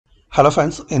Hello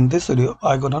friends, in this video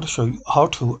I'm gonna show you how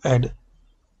to add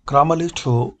Grammarly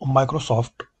to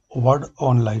Microsoft Word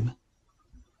Online.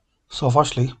 So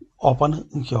firstly, open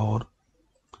your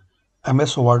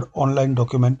MS Word online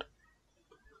document.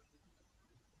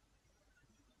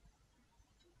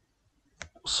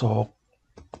 So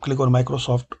click on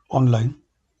Microsoft Online.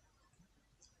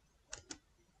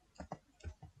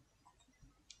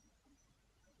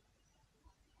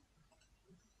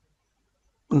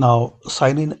 Now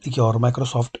sign in your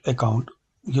Microsoft account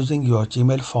using your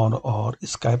Gmail phone or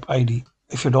Skype ID.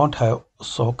 If you don't have,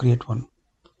 so create one.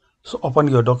 So open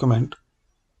your document.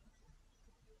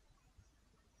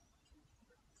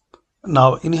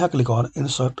 Now in here click on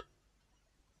Insert.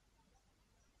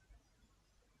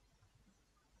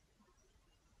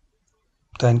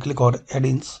 Then click on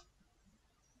Add-ins.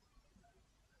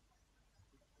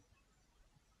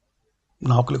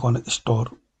 Now click on Store.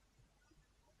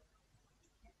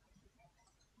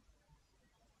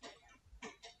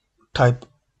 Type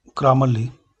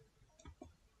Grammarly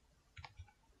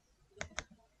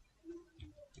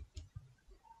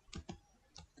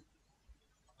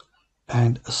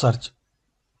and search.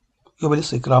 You will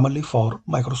see Grammarly for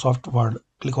Microsoft Word.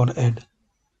 Click on Add.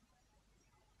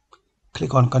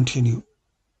 Click on Continue.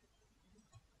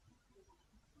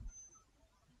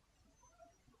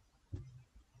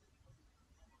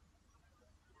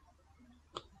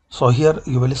 So here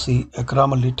you will see a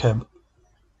Grammarly tab.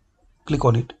 Click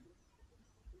on it.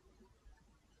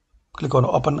 Click on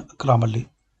Open Grammarly.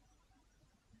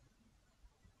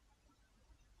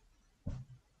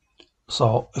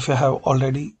 So if you have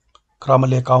already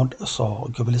Grammarly account,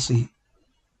 so you will see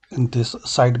in this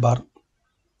sidebar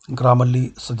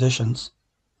Grammarly suggestions.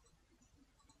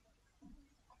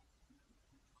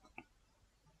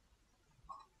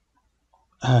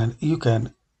 And you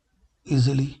can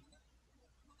easily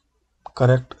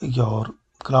correct your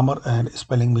grammar and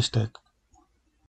spelling mistake.